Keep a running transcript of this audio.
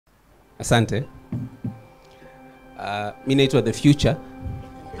Asante. Mimi naitwa The Future.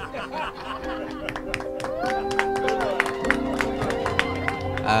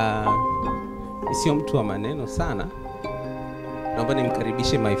 Sio mtu wa maneno sana. Naomba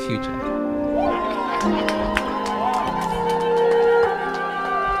nimkaribishe my future.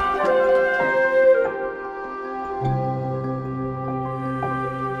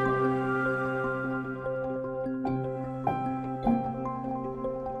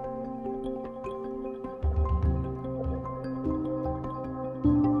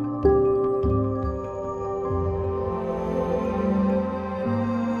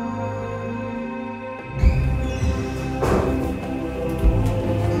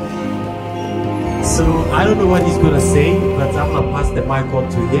 So I don't know what he's gonna say, but I'm gonna pass the mic on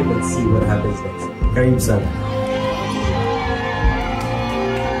to him and see what happens next. Karim San.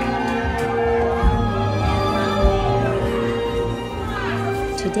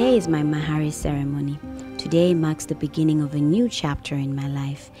 Today is my Mahari ceremony. Today marks the beginning of a new chapter in my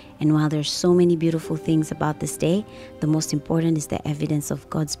life. And while there's so many beautiful things about this day, the most important is the evidence of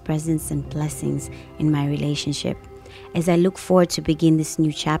God's presence and blessings in my relationship. As I look forward to begin this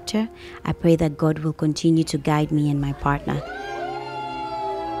new chapter, I pray that God will continue to guide me and my partner.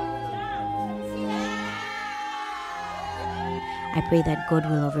 I pray that God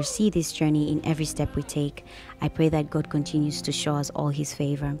will oversee this journey in every step we take. I pray that God continues to show us all His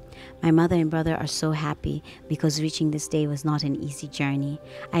favor. My mother and brother are so happy because reaching this day was not an easy journey.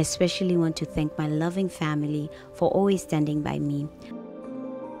 I especially want to thank my loving family for always standing by me.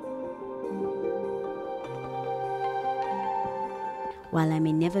 While I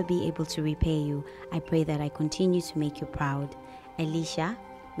may never be able to repay you, I pray that I continue to make you proud. Elisha,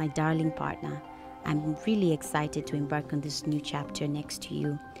 my darling partner, I'm really excited to embark on this new chapter next to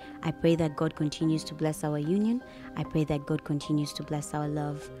you. I pray that God continues to bless our union. I pray that God continues to bless our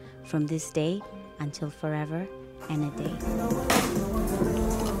love from this day until forever and a day.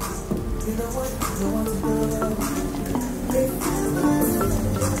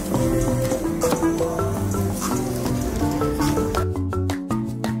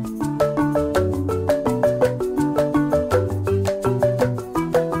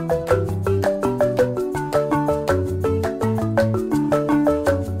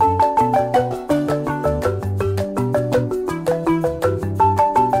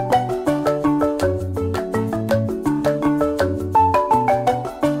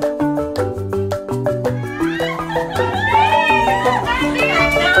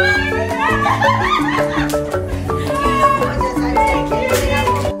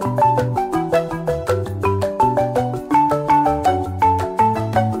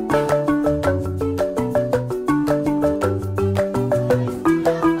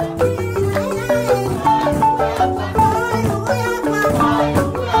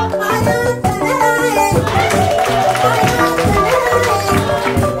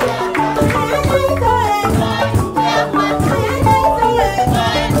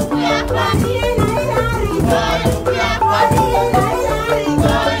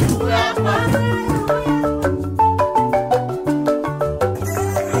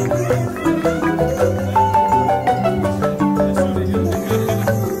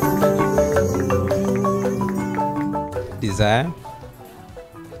 Desire,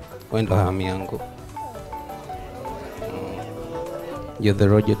 wendo hamu yangu. You're the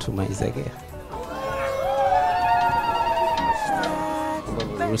Roger to my Zege.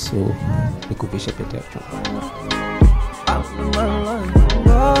 Ruhusu nikuvishe pete yako.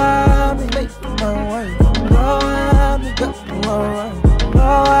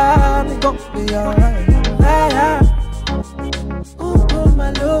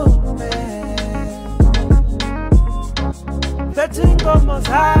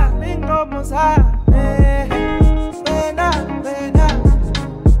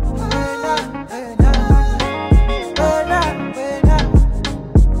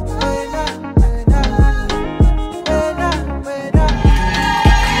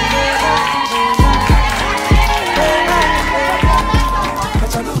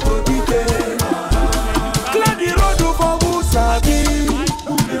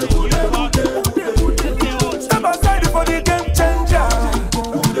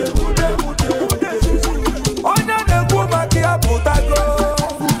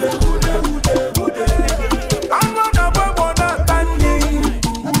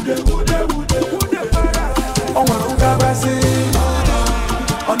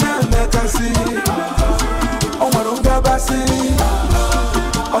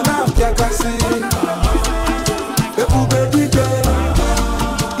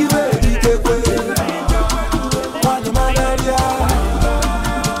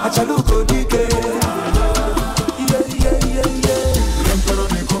 look good.